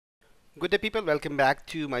Good day, people. Welcome back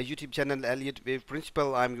to my YouTube channel, Elliott Wave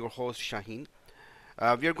Principal. I'm your host, Shaheen.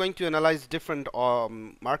 We are going to analyze different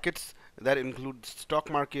markets that include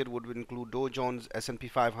stock market, would include Dow Jones, S&P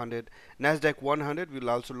 500, NASDAQ 100. We'll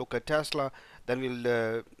also look at Tesla. Then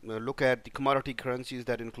we'll look at the commodity currencies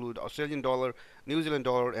that include Australian dollar, New Zealand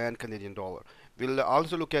dollar, and Canadian dollar. We'll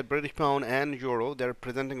also look at British pound and euro. They're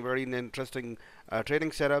presenting very interesting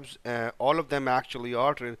trading setups. All of them actually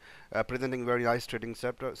are presenting very nice trading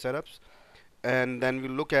setups. And then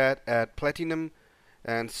we'll look at platinum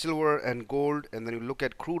and silver and gold, and then we look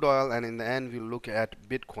at crude oil, and in the end we'll look at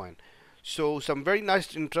Bitcoin. So some very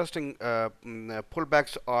nice interesting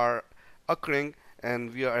pullbacks are occurring,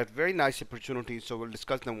 and we are at very nice opportunities, so we'll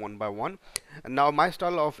discuss them one by one. And now my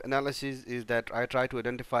style of analysis is that I try to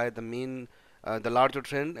identify the main the larger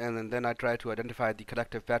trend, and then I try to identify the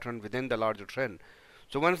corrective pattern within the larger trend.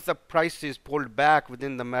 So once the price is pulled back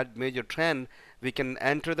within the major trend, we can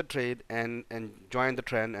enter the trade and join the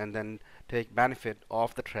trend and then take benefit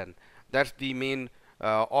of the trend. That's the main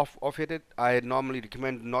of it. I normally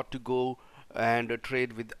recommend not to go and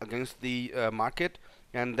trade with against the market,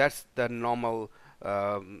 and that's the normal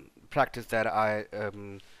practice that I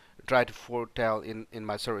try to foretell in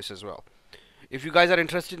my service as well. If you guys are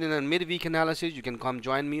interested in a midweek analysis, you can come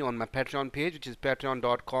join me on my Patreon page, which is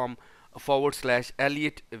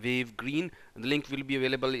patreon.com/Elliott Wave Green. The link will be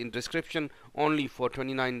available in description only for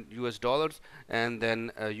 $29, and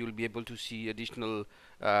then you'll be able to see additional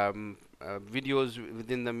videos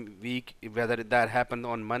within the week, whether that happened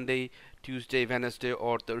on Monday, Tuesday, Wednesday,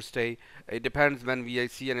 or Thursday. It depends when we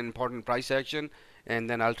see an important price action, and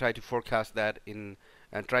then I'll try to forecast that in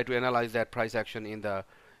and try to analyze that price action in the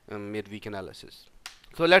midweek analysis.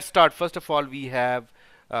 So let's start. First of all, we have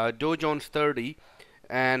Dow Jones 30,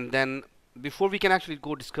 and then before we can actually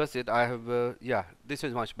go discuss it, I have yeah, this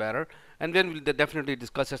is much better, and then we'll definitely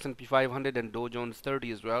discuss S&P 500 and Dow Jones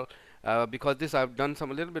 30 as well, because this I've done a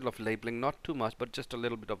little bit of labeling, not too much, but just a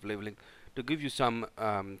little bit of labeling to give you some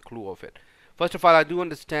clue of it. First of all, I do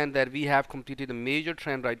understand that we have completed a major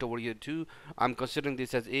trend right over here too. I'm considering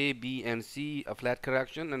this as A, B, and C, a flat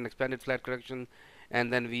correction, an expanded flat correction,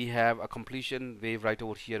 and then we have a completion wave right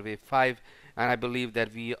over here, wave 5, and I believe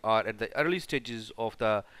that we are at the early stages of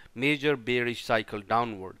the major bearish cycle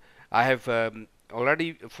downward. I have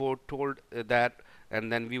already foretold that, and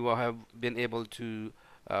then we will have been able to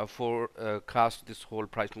forecast this whole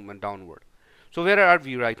price movement downward. So where are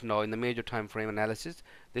we right now in the major time frame analysis?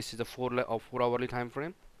 This is a 4-hourly time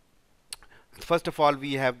frame. First of all,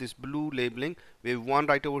 we have this blue labeling, wave 1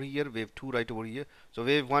 right over here, wave 2 right over here. So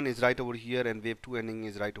wave 1 is right over here, and wave 2 ending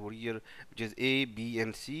is right over here, which is A, B,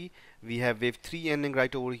 and C. We have wave 3 ending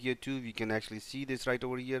right over here too. We can actually see this right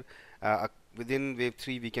over here. Within wave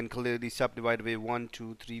 3, we can clearly subdivide wave 1,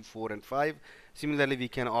 2, 3, 4, and 5. Similarly, we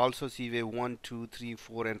can also see wave 1, 2, 3,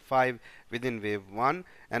 4, and 5 within wave 1,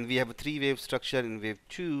 and we have a 3-wave structure in wave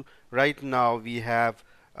 2. Right now, we have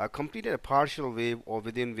completed a partial wave or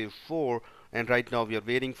within wave 4, and right now we are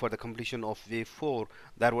waiting for the completion of wave 4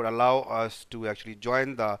 that would allow us to actually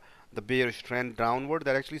join the bearish trend downward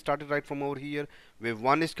that actually started right from over here. Wave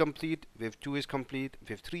 1 is complete, wave 2 is complete,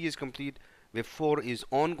 wave 3 is complete, wave 4 is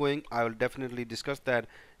ongoing. I will definitely discuss that,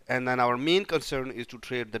 and then our main concern is to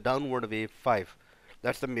trade the downward wave 5.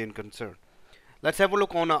 That's the main concern. Let's have a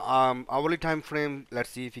look on a hourly time frame. Let's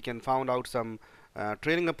see if we can find out some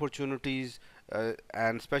trading opportunities,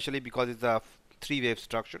 and especially because it's a 3-wave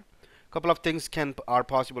structure. Couple of things are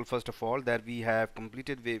possible. First of all, that we have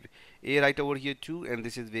completed wave A right over here too, and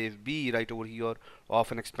this is wave B right over here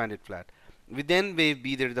of an expanded flat. Within wave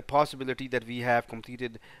B, there is a possibility that we have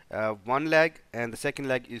completed one leg, and the second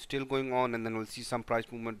leg is still going on, and then we'll see some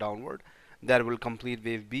price movement downward that will complete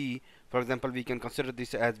wave B. For example, we can consider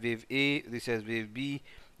this as wave A, this as wave B,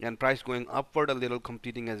 and price going upward a little,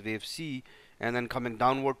 completing as wave C, and then coming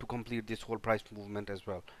downward to complete this whole price movement as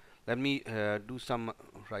well. Let me do some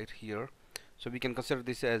right here. So we can consider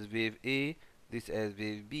this as wave A, this as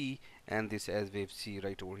wave B, and this as wave C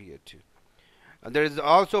right over here too. There is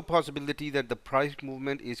also a possibility that the price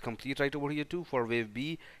movement is complete right over here too for wave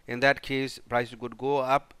B. In that case, price could go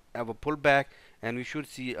up, have a pullback, and we should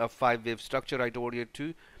see a 5-wave structure right over here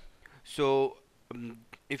too. So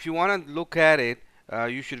if you want to look at it,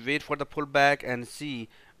 you should wait for the pullback and see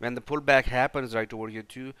when the pullback happens right over here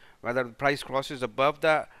too, whether the price crosses above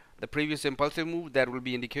the previous impulsive move. That will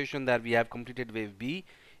be indication that we have completed wave B.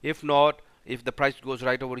 If not, if the price goes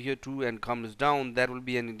right over here too and comes down, that will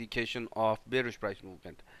be an indication of bearish price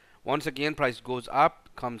movement. Once again, price goes up,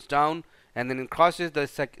 comes down, and then it crosses the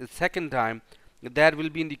second time, that will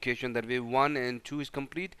be indication that wave 1 and 2 is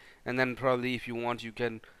complete. And then probably, if you want, you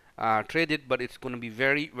can trade it, but it's going to be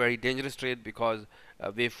very dangerous trade because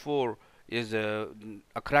wave 4 is a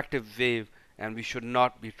corrective wave and we should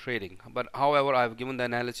not be trading. But however, I've given the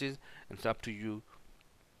analysis and it's up to you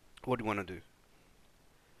what you want to do.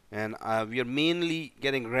 And we are mainly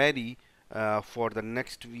getting ready for the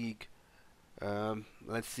next week.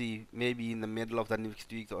 Let's see, maybe in the middle of the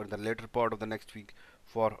next week or the later part of the next week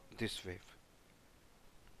for this wave.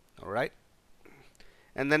 All right.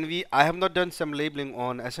 And then I have not done some labeling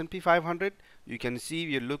on S&P 500. You can see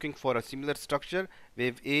we are looking for a similar structure,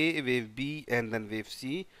 wave A, wave B, and then wave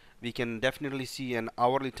C. We can definitely see an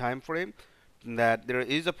hourly time frame that there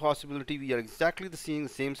is a possibility we are seeing the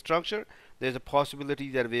same structure. There's a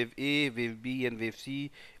possibility that wave A, wave B, and wave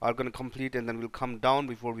C are going to complete and then will come down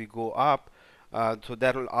before we go up. So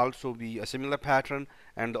that will also be a similar pattern,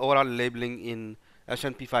 and the overall labeling in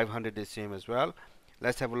S&P 500 is same as well.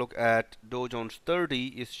 Let's have a look at Dow Jones 30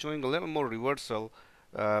 is showing a little more reversal,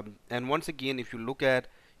 and once again, if you look at,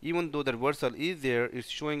 even though the reversal is there, it's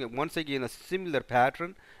showing once again a similar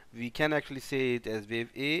pattern. We can actually say it as wave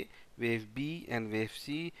A, wave B, and wave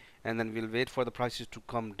C, and then we'll wait for the prices to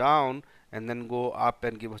come down and then go up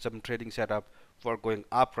and give us some trading setup for going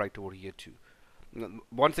up right over here too.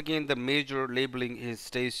 Once again, the major labeling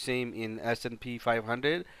stays same in S&P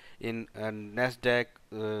 500, in NASDAQ,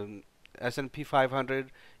 S&P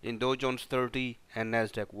 500, in Dow Jones 30, and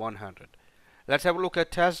NASDAQ 100. Let's have a look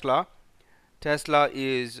at Tesla. Tesla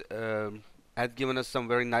has given us some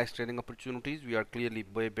very nice trading opportunities. We are clearly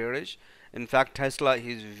way bearish. In fact, Tesla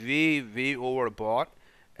is way overbought,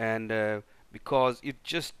 and because it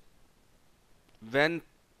just went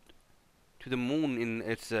to the moon in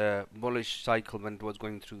its bullish cycle when it was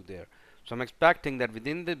going through there. So I'm expecting that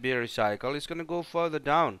within the bearish cycle, it's going to go further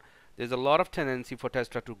down. There's a lot of tendency for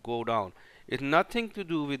Tesla to go down. It's nothing to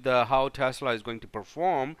do with how Tesla is going to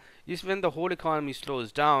perform. It's when the whole economy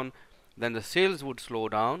slows down, then the sales would slow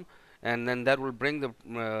down, and then that will bring the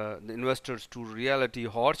investors to reality,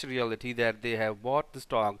 harsh reality, that they have bought the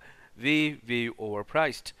stock way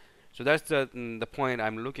overpriced. So that's the point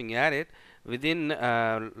I'm looking at it. Within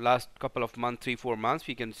last couple of months, 3-4 months,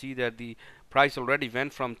 we can see that the price already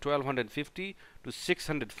went from 1250 to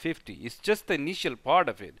 650. It's just the initial part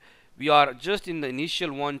of it. We are just in the initial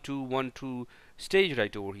 1-2 stage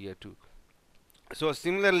right over here too. So a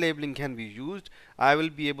similar labeling can be used. I will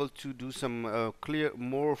be able to do some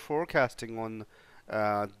more forecasting on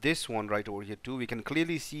this one right over here too. We can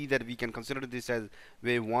clearly see that we can consider this as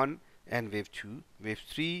wave 1 and wave 2, wave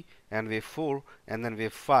 3 and wave 4, and then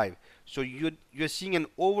wave 5. So you're seeing an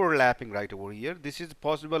overlapping right over here. This is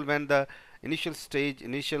possible when the initial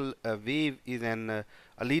wave is a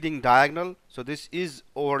leading diagonal. So this is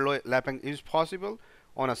overlapping is possible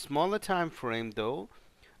on a smaller time frame though.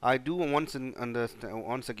 I do once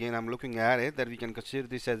again I'm looking at it that we can consider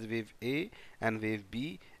this as wave A and wave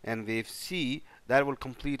B and wave C. That will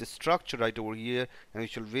complete a structure right over here, and we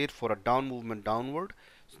shall wait for a down movement downward.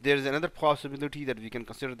 So there is another possibility that we can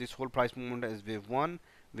consider this whole price movement as wave 1,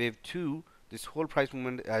 wave 2, this whole price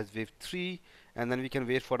movement as wave 3, and then we can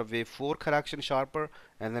wait for a wave 4 correction sharper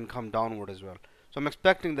and then come downward as well. So I'm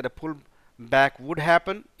expecting that a pullback would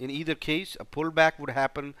happen. In either case, a pullback would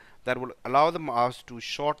happen that will allow us to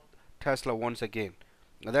short Tesla once again.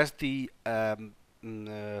 Now that's the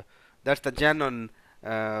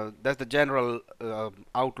general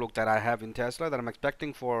outlook that I have in Tesla, that I'm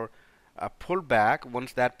expecting for a pullback.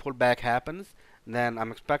 Once that pullback happens, then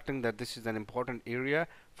I'm expecting that this is an important area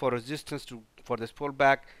for resistance for this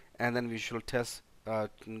pullback, and then we shall test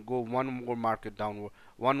go one more market downward,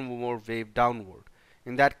 one more wave downward.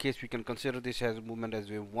 In that case, we can consider this as a movement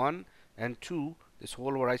as wave 1 and 2, this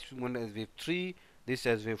whole rise movement as wave 3, this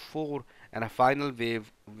as wave 4, and a final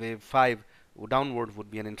wave 5 downward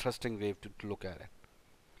would be an interesting wave to look at it.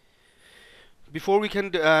 Before we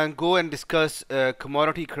can go and discuss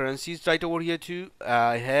commodity currencies right over here too,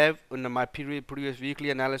 I have in my previous weekly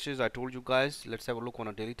analysis, I told you guys, let's have a look on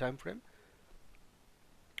a daily time frame.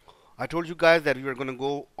 I told you guys that we were going to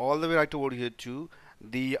go all the way right over here too.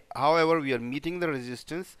 However, we are meeting the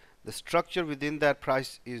resistance. The structure within that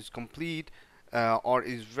price is complete or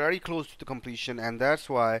is very close to the completion, and that's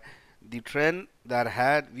why the trend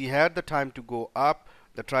that we had the time to go up,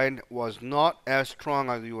 the trend was not as strong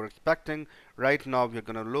as we were expecting. Right now we're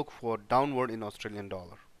going to look for downward in Australian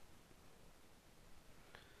dollar.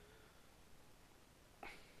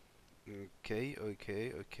 Okay.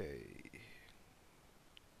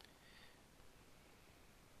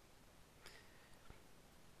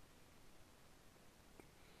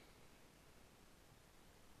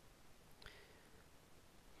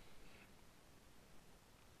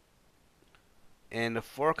 And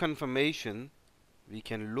for confirmation, we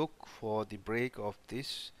can look for the break of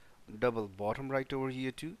this double bottom right over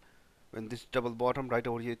here too. When this double bottom right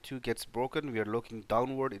over here too gets broken, we are looking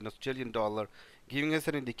downward in Australian dollar, giving us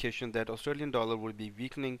an indication that Australian dollar will be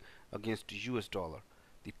weakening against US dollar.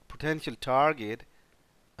 The potential target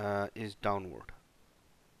is downward.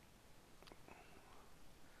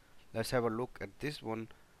 Let's have a look at this one,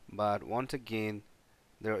 but once again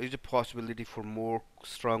there is a possibility for more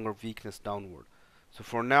stronger weakness downward. So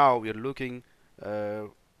for now we are looking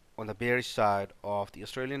on the bearish side of the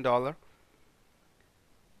Australian dollar,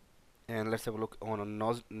 and let's have a look on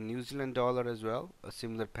a New Zealand dollar as well. A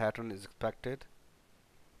similar pattern is expected.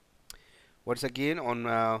 Once again, on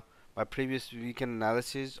my previous weekend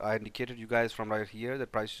analysis, I indicated you guys from right here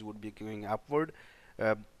that prices would be going upward.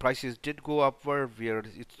 Prices did go upward.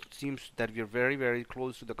 It seems that we are very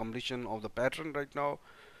close to the completion of the pattern right now.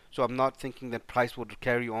 So I'm not thinking that price would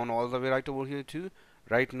carry on all the way right over here too.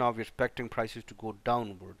 Right now we're expecting prices to go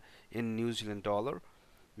downward in New Zealand dollar.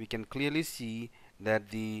 We can clearly see that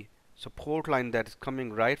the support line that is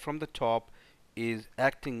coming right from the top is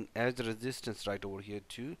acting as the resistance right over here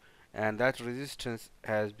too, and that resistance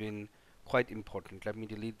has been quite important. Let me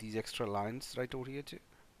delete these extra lines right over here too,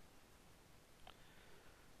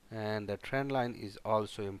 and the trend line is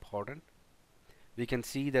also important. We can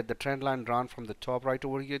see that the trend line ran from the top right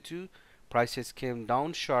over here too. Prices came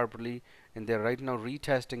down sharply and they're right now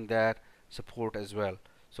retesting that support as well.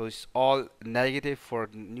 So it's all negative for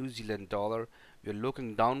New Zealand dollar. We're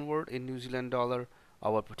looking downward in New Zealand dollar.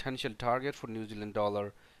 Our potential target for New Zealand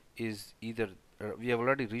dollar is either we have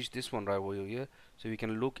already reached this one right over here, so we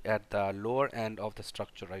can look at the lower end of the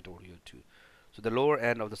structure right over here too. So the lower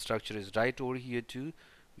end of the structure is right over here too.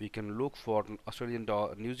 We can look for Australian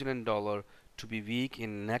dollar, New Zealand dollar to be weak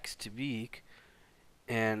in next week,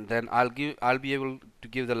 and then I'll be able to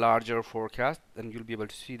give the larger forecast, and you'll be able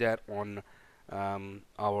to see that on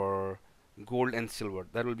our gold and silver.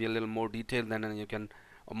 That will be a little more detailed, and you can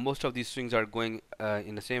most of these swings are going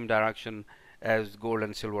in the same direction as gold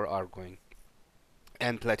and silver are going,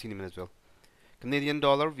 and platinum as well. Canadian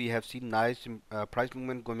dollar, we have seen nice price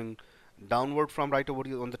movement going downward from right over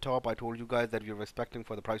here on the top. I told you guys that we were expecting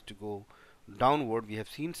for the price to go downward. We have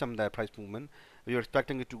seen some of that price movement. We were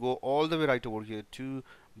expecting it to go all the way right over here too,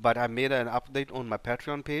 but I made an update on my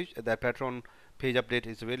Patreon page. That Patreon page update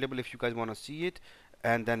is available if you guys want to see it,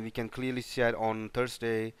 and then we can clearly see it on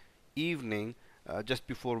Thursday evening, just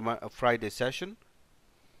before my Friday session.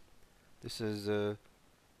 This is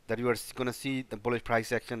that you are going to see the bullish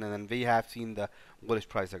price action, and then we have seen the bullish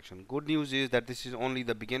price action. Good news is that this is only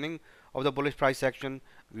the beginning of the bullish price action.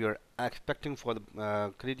 We are expecting for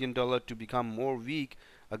the Canadian dollar to become more weak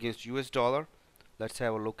against US dollar. Let's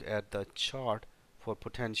have a look at the chart for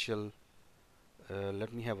potential.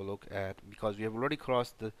 Let me have a look at, because we have already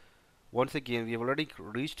crossed the, once again we have already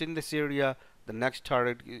reached in this area. The next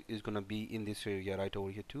target is going to be in this area right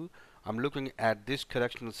over here too. I'm looking at this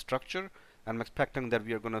correctional structure. I'm expecting that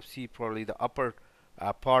we are going to see probably the upper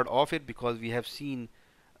part of it, because we have seen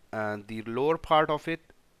the lower part of it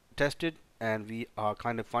tested, and we are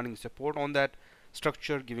kind of finding support on that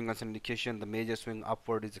structure, giving us an indication the major swing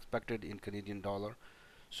upward is expected in Canadian dollar.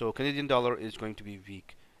 So Canadian dollar is going to be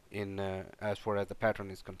weak in as far as the pattern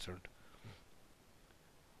is concerned.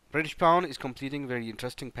 British pound is completing very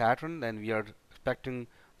interesting pattern, and we are expecting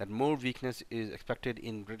that more weakness is expected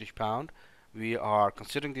in British pound. We are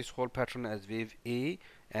considering this whole pattern as wave A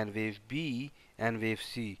and wave B and wave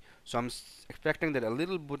C. So I'm expecting that a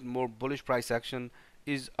little bit more bullish price action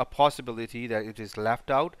is a possibility, that it is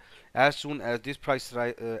left out. As soon as this price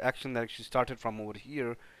action that actually started from over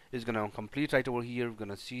here is going to complete right over here, we're going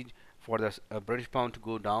to see for the British pound to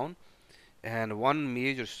go down, and one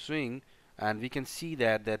major swing, and we can see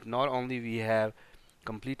that not only we have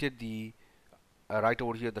completed the right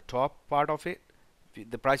over here the top part of it,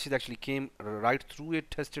 the prices actually came right through it,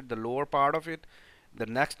 tested the lower part of it. The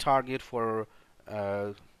next target for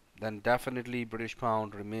then definitely British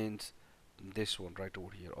pound remains this one right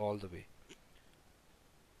over here all the way.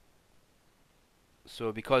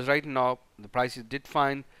 So because right now the prices did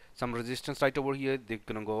find some resistance right over here, they're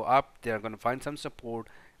gonna go up, they're gonna find some support,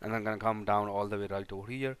 and then gonna come down all the way right over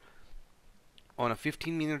here. On a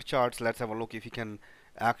 15-minute charts, let's have a look if you can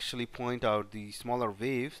actually point out the smaller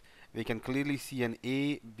waves. We can clearly see an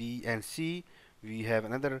A, B, and C. We have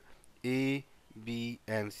another A, B,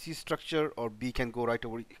 and C structure, or B can go right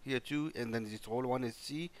over here too, and then this whole one is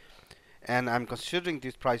C. And I'm considering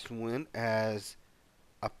this price movement as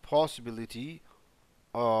a possibility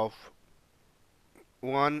of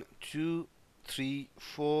 1, 2, 3,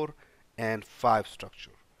 4, and 5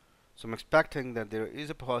 structure. So I'm expecting that there is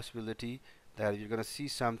a possibility that you're going to see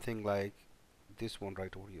something like this one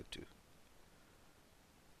right over here too.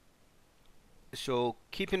 So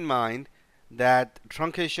keep in mind that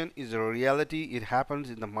truncation is a reality. It happens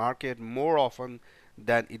in the market more often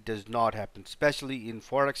than it does not happen, especially in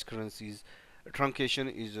forex currencies.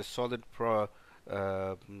 Truncation is a solid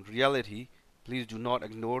reality. Please do not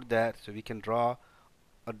ignore that. So we can draw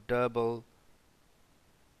a double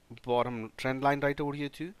bottom trend line right over here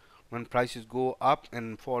too. When prices go up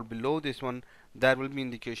and fall below this one, that will be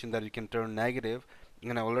indication that we can turn negative.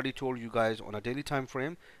 And I already told you guys on a daily time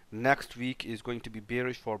frame, next week is going to be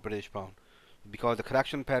bearish for British pound because the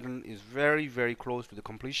correction pattern is very close to the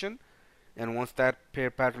completion. And once that pair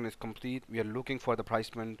pattern is complete, we are looking for the price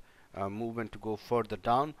movement to go further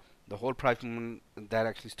down. The whole price movement that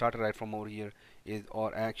actually started right from over here is,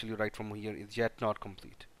 or actually right from here, is yet not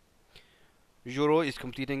complete. Euro is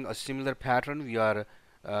completing a similar pattern. We are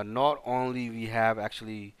not only we have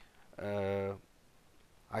actually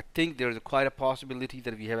I think there is quite a possibility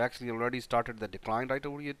that we have actually already started the decline right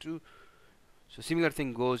over here too. So similar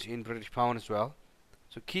thing goes in British pound as well.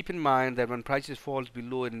 So keep in mind that when prices falls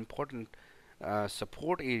below an important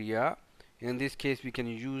support area, in this case we can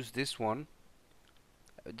use this one.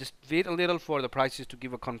 Just wait a little for the prices to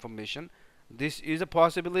give a confirmation. This is a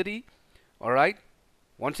possibility. All right.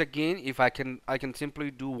 Once again, if I can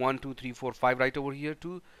simply do 1 2 3 4 5 right over here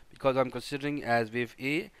too, because I'm considering as wave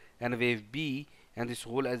A and wave B and this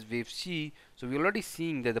whole as wave C. So we're already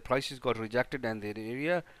seeing that the prices got rejected and that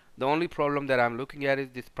area. The only problem that I'm looking at is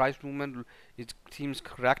this price movement. It seems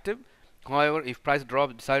corrective. However, if price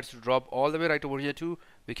decides to drop all the way right over here too,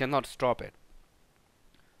 we cannot stop it.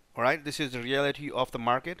 Alright, this is the reality of the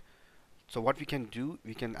market. So what we can do,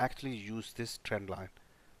 we can actually use this trend line.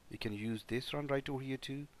 We can use this one right over here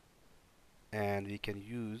too, and we can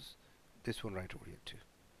use this one right over here too.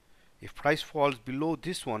 If price falls below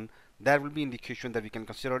this one, that will be indication that we can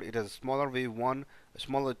consider it as a smaller wave 1, a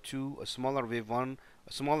smaller 2, a smaller wave 1,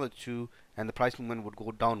 a smaller 2, and the price movement would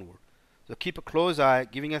go downward. So keep a close eye,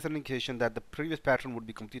 giving us an indication that the previous pattern would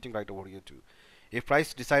be completing right over here too. If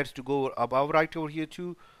price decides to go above right over here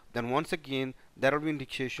too, then once again that will be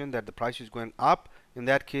indication that the price is going up. In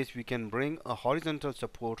that case, we can bring a horizontal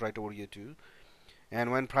support right over here too.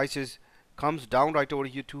 And when prices comes down right over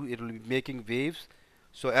here too, it will be making waves.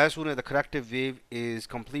 So as soon as the corrective wave is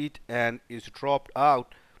complete and is dropped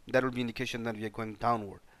out, that will be indication that we are going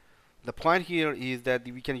downward. The point here is that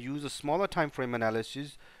we can use a smaller time frame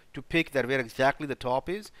analysis to pick that where exactly the top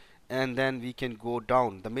is, and then we can go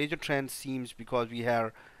down. The major trend seems, because we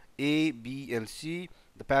have A, B, and C,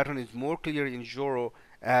 the pattern is more clear in euro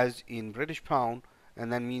as in British pound,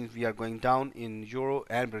 and that means we are going down in euro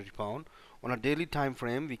and British pound. On a daily time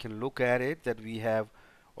frame, we can look at it that we have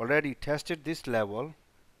already tested this level.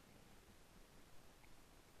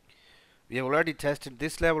 We have already tested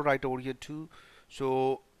this level right over here too.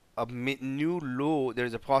 So a new low, there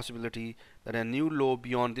is a possibility that a new low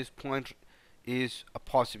beyond this point is a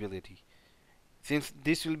possibility. Since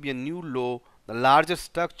this will be a new low, the largest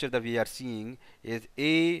structure that we are seeing is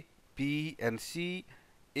A, B, and C,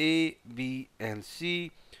 A, B, and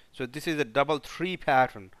C. So this is a double 3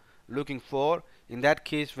 pattern looking for. In that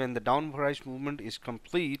case, when the down price movement is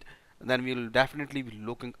complete, then we will definitely be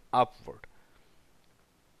looking upward.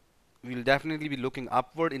 We will definitely be looking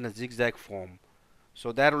upward in a zigzag form.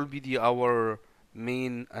 So that will be our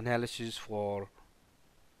main analysis for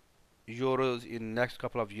euros in next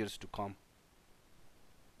couple of years to come.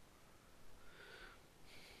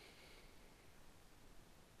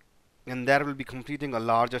 And that will be completing a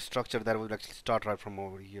larger structure that will actually start right from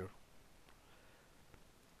over here.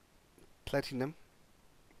 Platinum.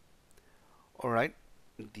 Alright,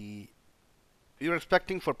 we are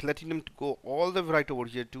expecting for platinum to go all the way right over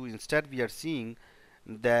here too. Instead, we are seeing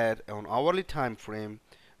that on hourly time frame,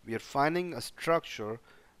 we are finding a structure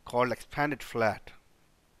called expanded flat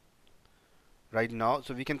right now.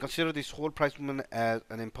 So we can consider this whole price movement as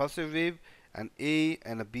an impulsive wave, an A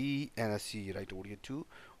and a B and a C right over here too.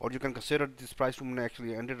 Or you can consider this price movement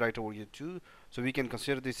actually ended right over here too. So we can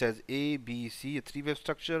consider this as A, B, C, a 3-wave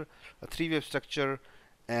structure, a 3-wave structure,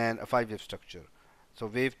 and a 5-wave structure. So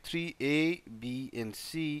wave 3, A, B, and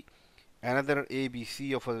C, another A, B,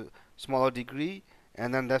 C of a smaller degree,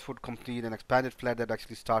 and then that would complete an expanded flat that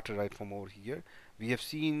actually started right from over here. We have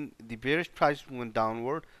seen the bearish price movement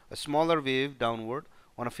downward, a smaller wave downward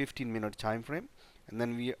on a 15-minute time frame, and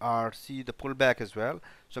then we are see the pullback as well.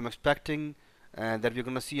 So I'm expecting that we're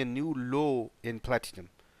going to see a new low in platinum.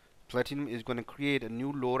 Platinum is going to create a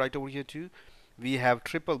new low right over here too. We have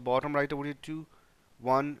triple bottom right over here too,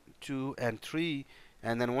 1, 2, and 3.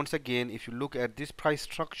 And then once again, if you look at this price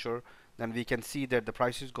structure, then we can see that the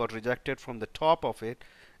prices got rejected from the top of it,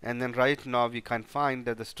 and then right now we can find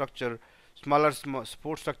that the structure, smaller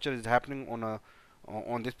support structure is happening on a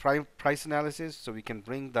on this price analysis. So we can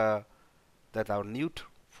bring the that our new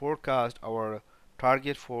forecast, our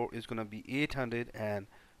target for is going to be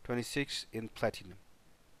 826 in platinum.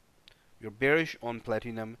 We're bearish on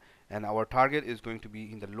platinum, and our target is going to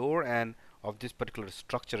be in the lower end of this particular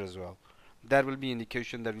structure as well. That will be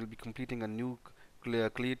indication that we'll be completing a new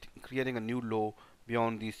creating a new low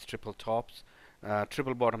beyond these triple tops,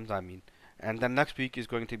 triple bottoms I mean. And then next week is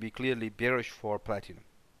going to be clearly bearish for platinum.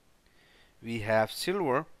 We have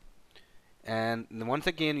silver, and once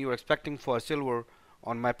again you are expecting for silver.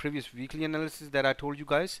 On my previous weekly analysis that I told you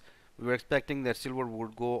guys, we were expecting that silver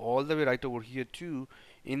would go all the way right over here too.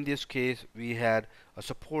 In this case we had a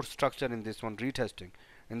support structure in this one retesting.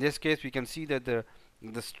 In this case we can see that the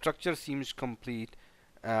structure seems complete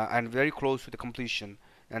and very close to the completion,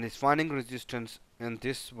 and is finding resistance in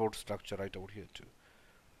this support structure right over here too.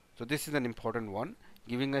 So this is an important one,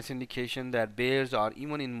 giving us indication that bears are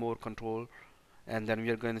even in more control, and then we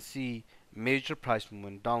are going to see major price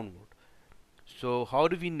movement downward. So how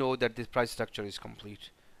do we know that this price structure is complete?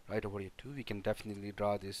 Right over here too, we can definitely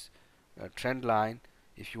draw this trend line.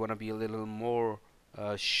 If you want to be a little more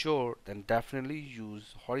sure, then definitely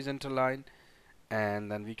use horizontal line,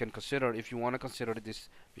 and then we can consider, if you want to consider this,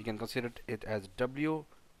 we can consider it as W,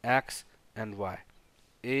 X, and Y.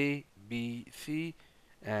 A, B, C,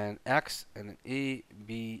 and X, and A,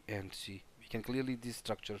 B, and C. We can clearly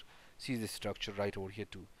see this structure right over here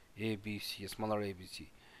too. A, B, C, a smaller A, B, C.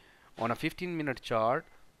 On a 15-minute chart,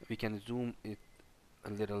 we can zoom it a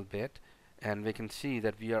little bit, and we can see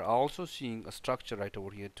that we are also seeing a structure right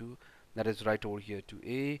over here too. That is right over here to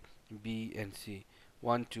A, B, and C.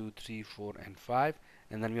 1, 2, 3, 4, and 5,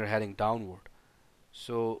 and then we are heading downward.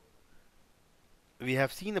 So we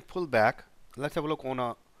have seen a pullback. Let's have a look on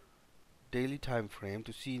a daily time frame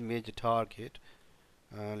to see major target.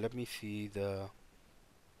 Let me see the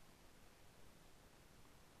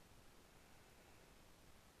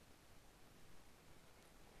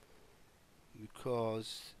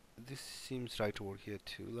because this seems right over here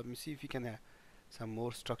too. Let me see if we can have some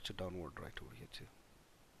more structure downward right over here too.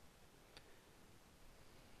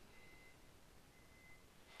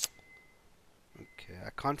 Okay, I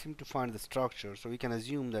can't seem to find the structure, so we can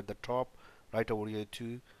assume that the top right over here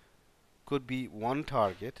too could be one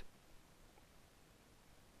target.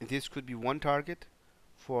 This could be one target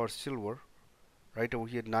for silver right over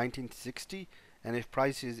here 1960, and if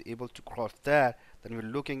price is able to cross that, then we're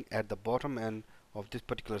looking at the bottom end of this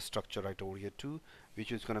particular structure right over here too,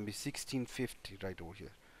 which is going to be 1650 right over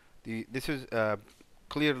here. This is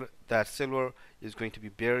clear that silver is going to be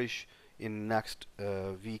bearish in next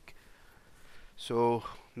week. So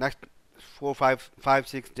next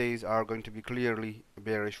 6 days are going to be clearly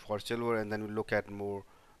bearish for silver, and then we'll look at more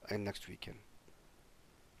in next weekend.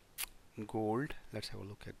 Gold, let's have a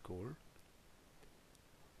look at gold.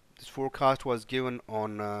 This forecast was given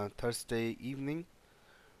on Thursday evening.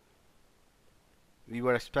 We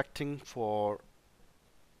were expecting for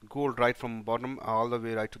gold right from bottom all the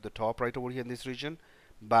way right to the top right over here in this region,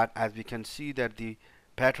 but as we can see that the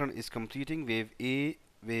pattern is completing. Wave A,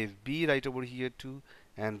 wave B right over here too,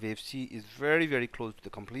 and wave C is very close to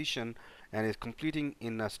the completion and is completing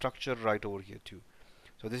in a structure right over here too.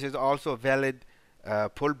 So this is also a valid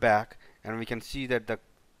pullback, and we can see that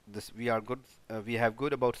we have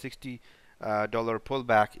good about $60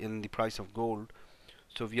 pullback in the price of gold.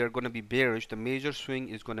 So we are going to be bearish. The major swing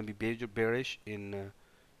is going to be bearish in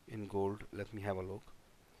gold. Let me have a look.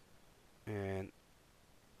 And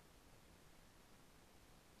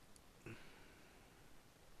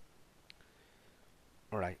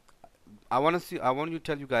all right, I want to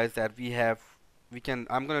tell you guys that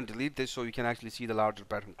I'm going to delete this so you can actually see the larger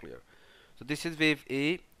pattern clear. So this is wave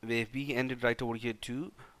A, wave B ended right over here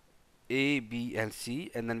too, A, B, and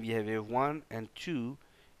C, and then we have wave 1 and 2,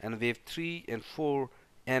 and wave 3 and 4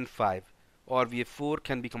 and 5, or wave 4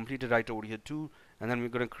 can be completed right over here too, and then we're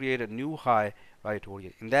going to create a new high right over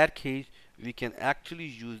here. In that case, we can actually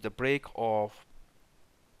use the break of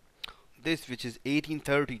this, which is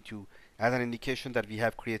 1832, as an indication that we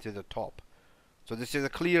have created a top. So this is a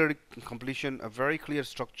clear completion, a very clear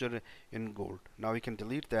structure in gold. Now we can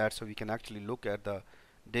delete that so we can actually look at the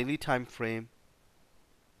daily time frame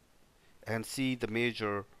and see the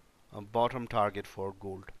major bottom target for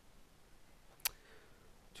gold.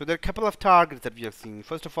 So there are a couple of targets that we have seen.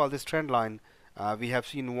 First of all, this trend line, we have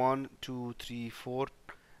seen 1, 2, 3, 4,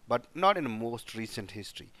 but not in the most recent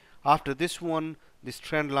history. After this one, this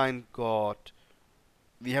trend line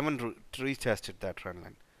we haven't retested that trend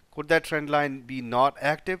line. Could that trend line be not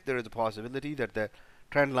active? There is a possibility that the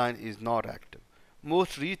trend line is not active.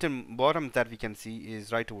 most recent bottom that we can see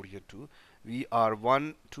is right over here too. We are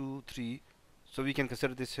 1 2 3, so we can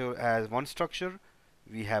consider this here as one structure.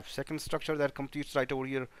 We have second structure that completes right over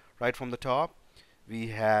here, right from the top. We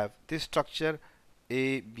have this structure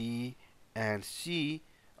A, B, and C.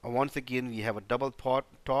 Once again, we have a double pot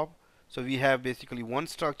top. So we have basically one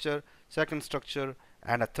structure, second structure,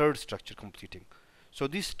 and a third structure completing. So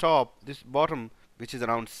this top, this bottom, which is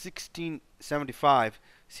around 1675,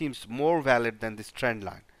 seems more valid than this trend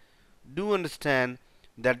line. Do understand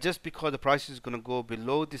that just because the price is going to go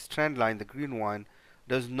below this trend line, the green one,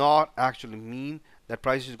 does not actually mean that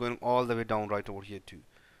price is going all the way down right over here too,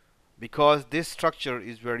 because this structure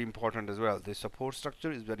is very important as well. This support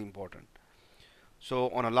structure is very important. So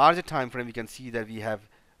on a larger time frame, we can see that we have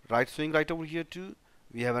right swing right over here too,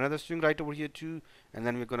 we have another swing right over here too, and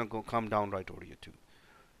then we're going to go come down right over here too.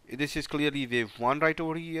 This is clearly wave 1 right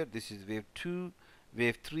over here, this is wave 2,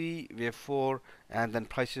 wave 3, wave 4, and then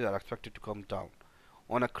prices are expected to come down.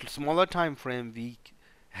 On a smaller time frame, we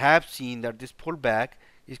have seen that this pullback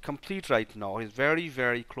is complete right now, is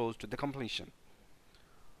very close to the completion.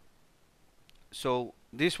 So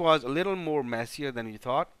this was a little more messier than we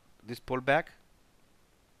thought, this pullback.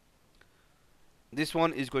 This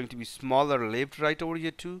one is going to be smaller lived right over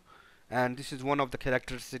here too, and this is one of the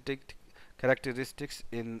characteristics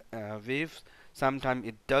in waves. Sometimes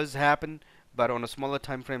it does happen, but on a smaller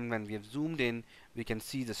time frame, when we have zoomed in, we can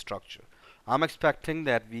see the structure. I'm expecting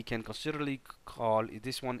that we can considerably call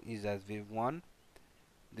this one is as wave 1,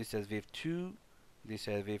 this as wave 2, this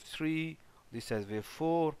as wave 3, this as wave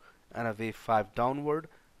 4, and a wave 5 downward.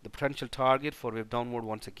 The potential target for wave downward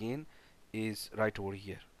once again is right over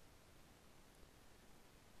here,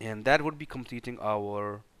 and that would be completing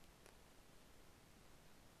our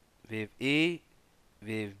wave A,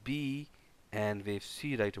 wave B, and wave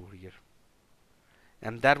C right over here,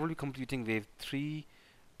 and that will be completing wave 3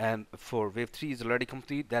 and 4. Wave 3 is already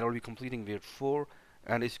complete, that will be completing wave 4,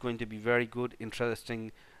 and it's going to be very good,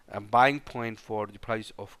 interesting buying point for the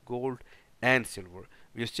price of gold and silver.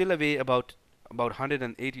 We are still away about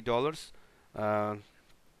 $180.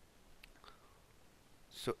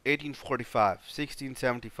 So 1845,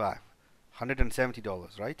 1675,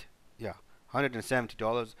 $170, right? Yeah,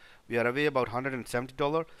 $170. We are away about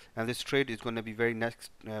 $170, and this trade is going to be very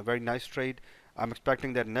nice trade. I'm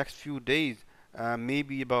expecting that next few days,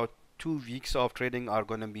 maybe about 2 weeks of trading, are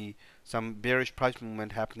going to be some bearish price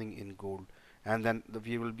movement happening in gold, and then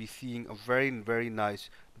we will be seeing a very nice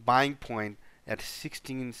buying point at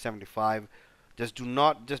 1675. Just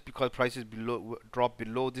because prices drop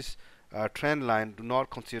below this trend line, do not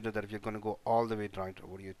consider that we're going to go all the way down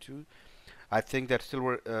over here too. I think that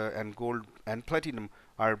silver and gold and platinum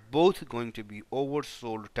are both going to be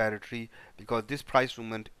oversold territory, because this price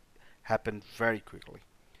movement happened very quickly.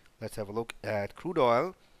 Let's have a look at crude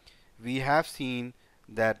oil. We have seen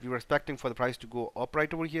that we were expecting for the price to go up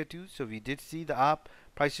right over here too, so we did see the up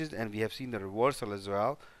prices, and we have seen the reversal as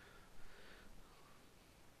well.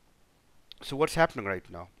 So what's happening right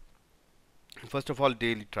now? First of all,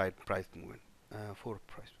 daily price movement for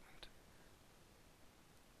price movement.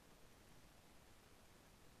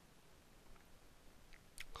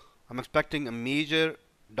 I'm expecting a major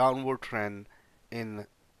downward trend in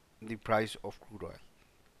the price of crude oil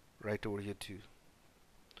right over here too.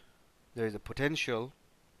 There is a potential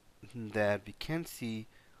that we can see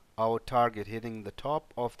our target hitting the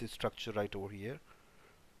top of this structure right over here,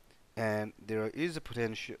 and there is a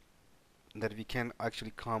potential that we can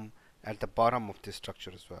actually come at the bottom of this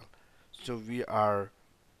structure as well. So we are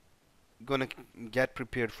gonna get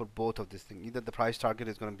prepared for both of this thing. Either the price target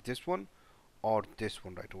is gonna be this one or this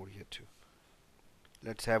one right over here too.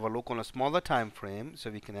 Let's have a look on a smaller time frame, so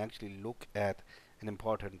we can actually look at an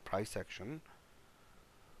important price action.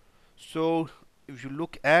 So if you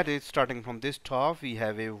look at it, starting from this top, we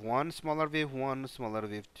have wave 1, smaller wave 1, smaller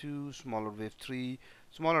wave 2, smaller wave 3,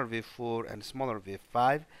 smaller wave 4, and smaller wave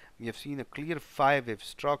 5. We have seen a clear 5-wave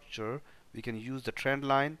structure. We can use the trend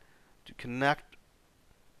line to connect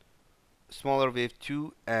smaller wave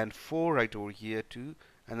 2 and 4 right over here too,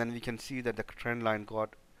 and then we can see that the trend line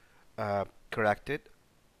got corrected,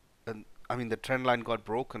 and I mean the trend line got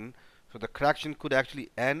broken. So the correction could actually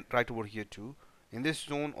end right over here too in this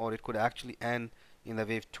zone, or it could actually end in the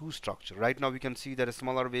wave 2 structure. Right now we can see that a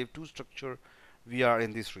smaller wave 2 structure, we are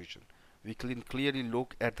in this region. We can clearly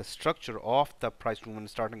look at the structure of the price movement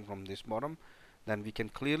starting from this bottom. Then we can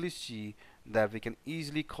clearly see that we can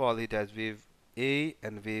easily call it as wave A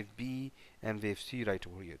and wave B and wave C right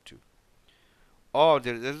over here too. Or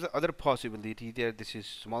there's other possibility there. This is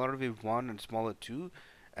smaller wave 1 and smaller 2,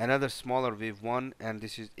 another smaller wave 1, and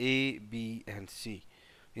this is A, B, and C.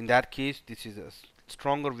 In that case, this is a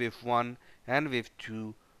stronger wave 1 and wave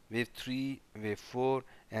 2, wave 3, wave 4,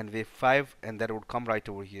 and wave 5, and that would come right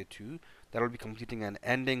over here too. That will be completing an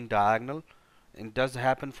ending diagonal. It does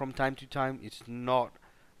happen from time to time. It's not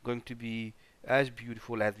going to be as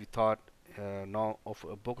beautiful as we thought now of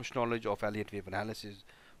a bookish knowledge of Elliott wave analysis,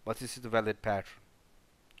 but this is a valid pattern.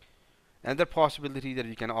 Another possibility that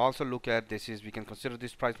we can also look at this is we can consider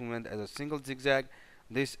this price movement as a single zigzag,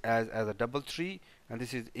 this as a double tree, and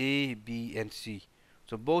this is A, B, and C.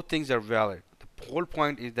 So both things are valid. The whole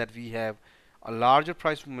point is that we have a larger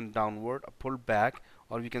price movement downward, a pullback,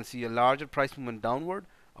 or we can see a larger price movement downward,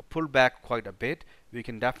 a pullback quite a bit. We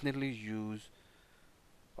can definitely use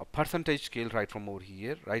a percentage scale right from over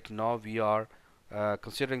here. Right now we are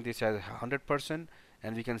considering this as 100%,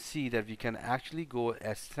 and we can see that we can actually go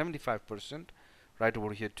as 75% right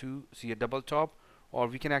over here to see a double top, or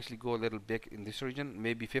we can actually go a little big in this region,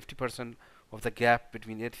 maybe 50% of the gap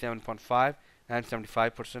between 87.5 and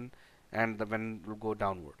 75%, and when will go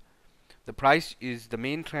downward. The price is the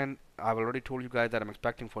main trend. I've already told you guys that I'm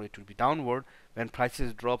expecting for it to be downward. When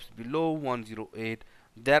prices drops below 108,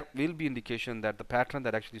 there will be indication that the pattern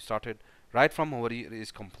that actually started right from over here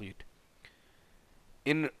is complete.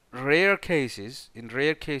 In rare cases,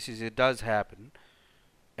 it does happen,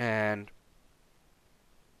 and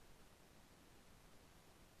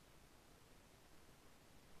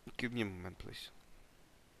give me a moment, please.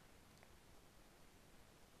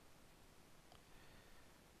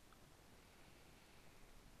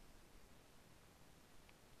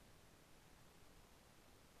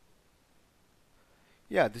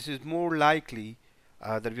 Yeah, this is more likely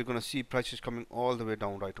that we're going to see prices coming all the way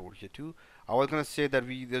down right over here too. I was going to say that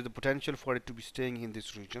there's the potential for it to be staying in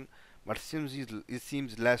this region, but it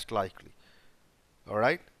seems less likely. All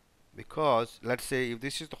right, because let's say if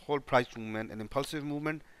this is the whole price movement, an impulsive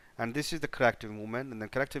movement, and this is the corrective movement, and the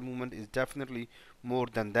corrective movement is definitely more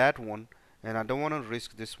than that one, and I don't want to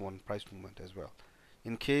risk this one price movement as well.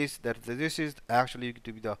 In case that this is actually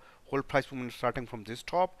to be the whole price movement starting from this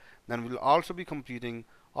top, then we'll also be completing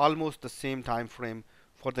almost the same time frame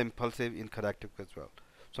for the impulsive in corrective as well.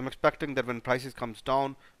 So I'm expecting that when prices comes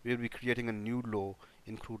down, we'll be creating a new low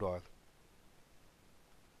in crude oil.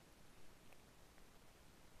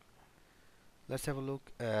 Let's have a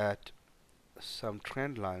look at some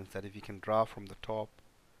trend lines that if we can draw from the top,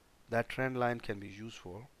 that trend line can be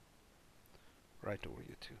useful right over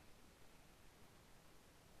here too.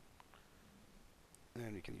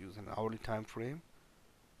 And we can use an hourly time frame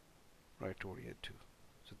right over here too.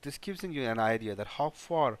 So this gives you an idea that how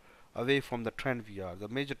far away from the trend we are. The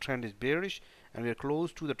major trend is bearish, and we are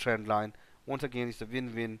close to the trend line. Once again, it's a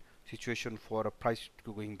win-win situation for a price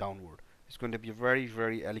going downward. It's going to be a very,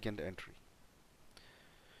 very elegant entry.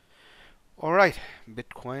 All right,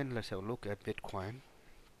 Bitcoin. Let's have a look at Bitcoin.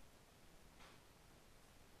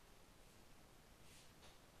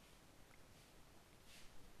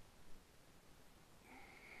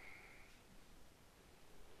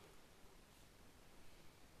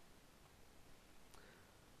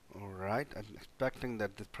 Alright, I'm expecting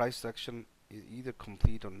that the price action is either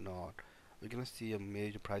complete or not. We're gonna see a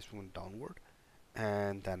major price movement downward,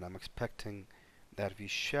 and then I'm expecting that we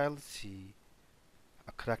shall see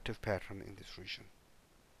a corrective pattern in this region.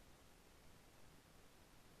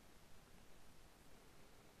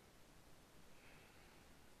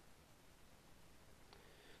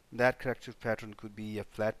 That corrective pattern could be a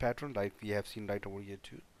flat pattern like we have seen right over here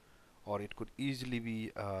too, or it could easily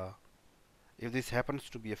be if this happens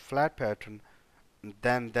to be a flat pattern,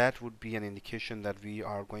 then that would be an indication that we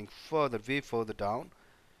are going further, way further down.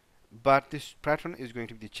 But this pattern is going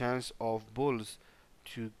to be the chance of bulls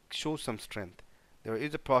to show some strength. There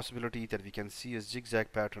is a possibility that we can see a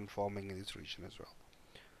zigzag pattern forming in this region as well.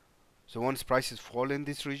 So once prices fall in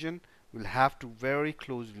this region, we'll have to very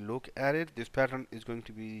closely look at it. This pattern is going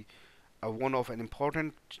to be one of an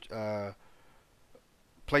important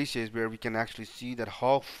places where we can actually see that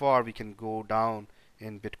how far we can go down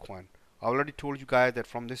in Bitcoin. I already told you guys that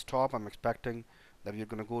from this top I'm expecting that we're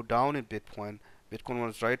going to go down in Bitcoin. Bitcoin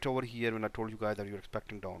was right over here when I told you guys that you're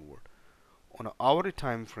expecting downward. On an hourly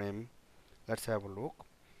time frame, let's have a look.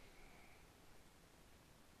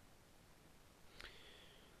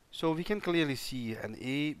 So we can clearly see an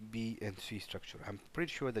A, B, and C structure. I'm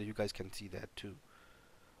pretty sure that you guys can see that too.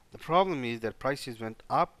 The problem is that prices went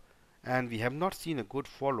up, and we have not seen a good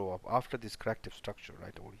follow-up after this corrective structure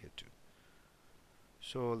right over here too.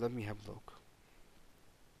 So let me have a look.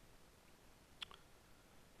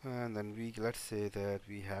 And then let's say that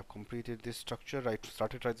we have completed this structure, right?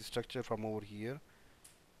 Started right this structure from over here,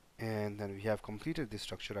 and then we have completed this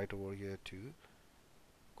structure right over here too.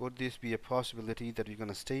 could this be a possibility that we're going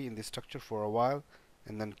to stay in this structure for a while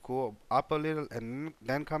and then go up a little and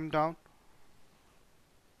then come down?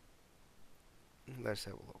 Let's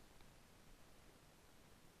have a look.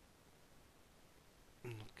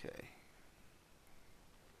 Okay.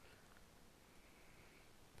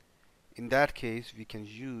 In that case, we can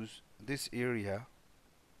use this area,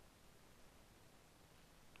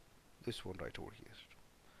 this one right over here.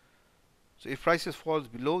 So if prices falls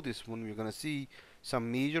below this one, we're going to see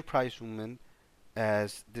some major price movement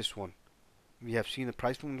as this one. We have seen a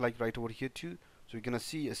price movement like right over here too. So we're going to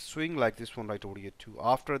see a swing like this one right over here too,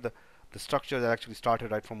 after the structure that actually started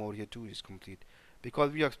right from over here too is complete.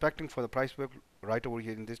 Because we are expecting for the price work right over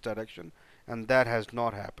here in this direction, and that has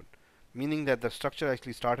not happened. Meaning that the structure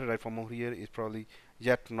actually started right from over here is probably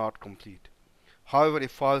yet not complete. However,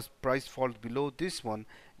 if price falls below this one,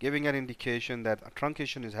 giving an indication that a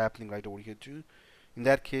truncation is happening right over here too, in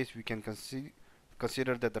that case we can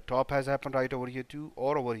consider that the top has happened right over here too,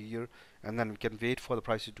 or over here, and then we can wait for the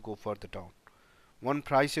prices to go further down. When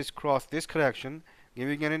prices cross this correction,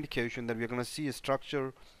 giving an indication that we're going to see a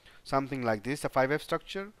structure something like this, a 5F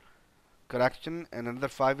structure, correction, and another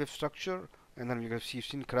 5F structure, and then we're going to see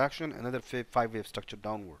correction, another 5F structure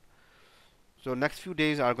downward. So next few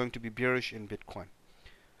days are going to be bearish in Bitcoin.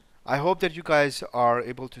 I hope that you guys are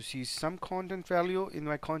able to see some content value in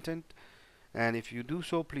my content, and if you do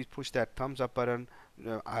so, please push that thumbs up button.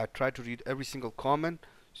 I try to read every single comment,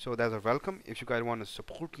 so that's a welcome. If you guys want to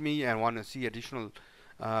support me and want to see additional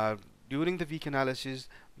during the week analysis,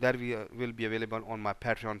 that will be available on my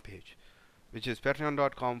Patreon page, which is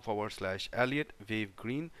patreon.com/Elliott Wave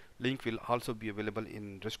Green. Link will also be available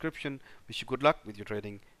in description. Wish you good luck with your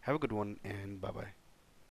trading. Have a good one, and bye bye.